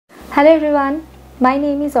Hello everyone, my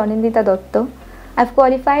name is Anindita Dutta. I've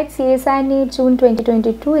qualified CSIR NEET June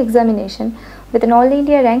 2022 examination with an All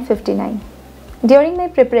India rank 59. During my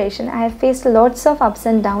preparation, I have faced lots of ups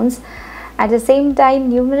and downs. At the same time,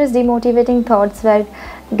 numerous demotivating thoughts were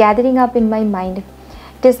gathering up in my mind.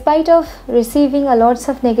 Despite of receiving a lots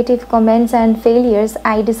of negative comments and failures,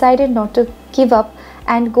 I decided not to give up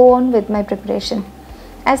and go on with my preparation.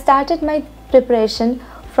 I started my preparation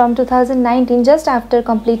from 2019 just after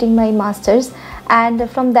completing my masters, and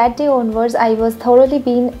from that day onwards I was thoroughly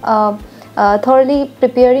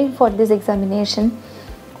preparing for this examination.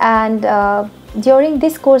 And during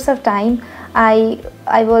this course of time I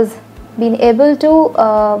was being able to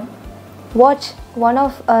watch one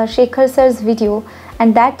of Shekhar sir's video,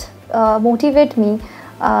 and that motivated me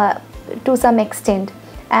to some extent.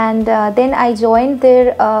 And then I joined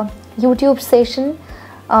their YouTube session,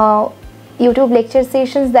 YouTube lecture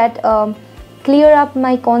sessions that clear up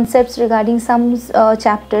my concepts regarding some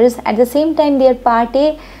chapters. At the same time, their part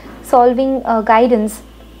A solving guidance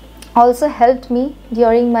also helped me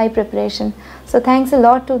during my preparation. So thanks a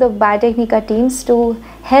lot to the Biotecnika teams to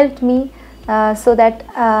help me so that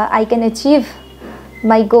I can achieve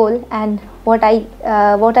my goal, and what I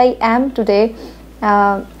am today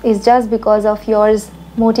is just because of yours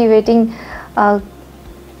motivating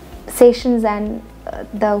sessions and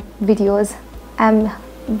the videos. I'm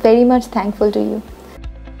very much thankful to you.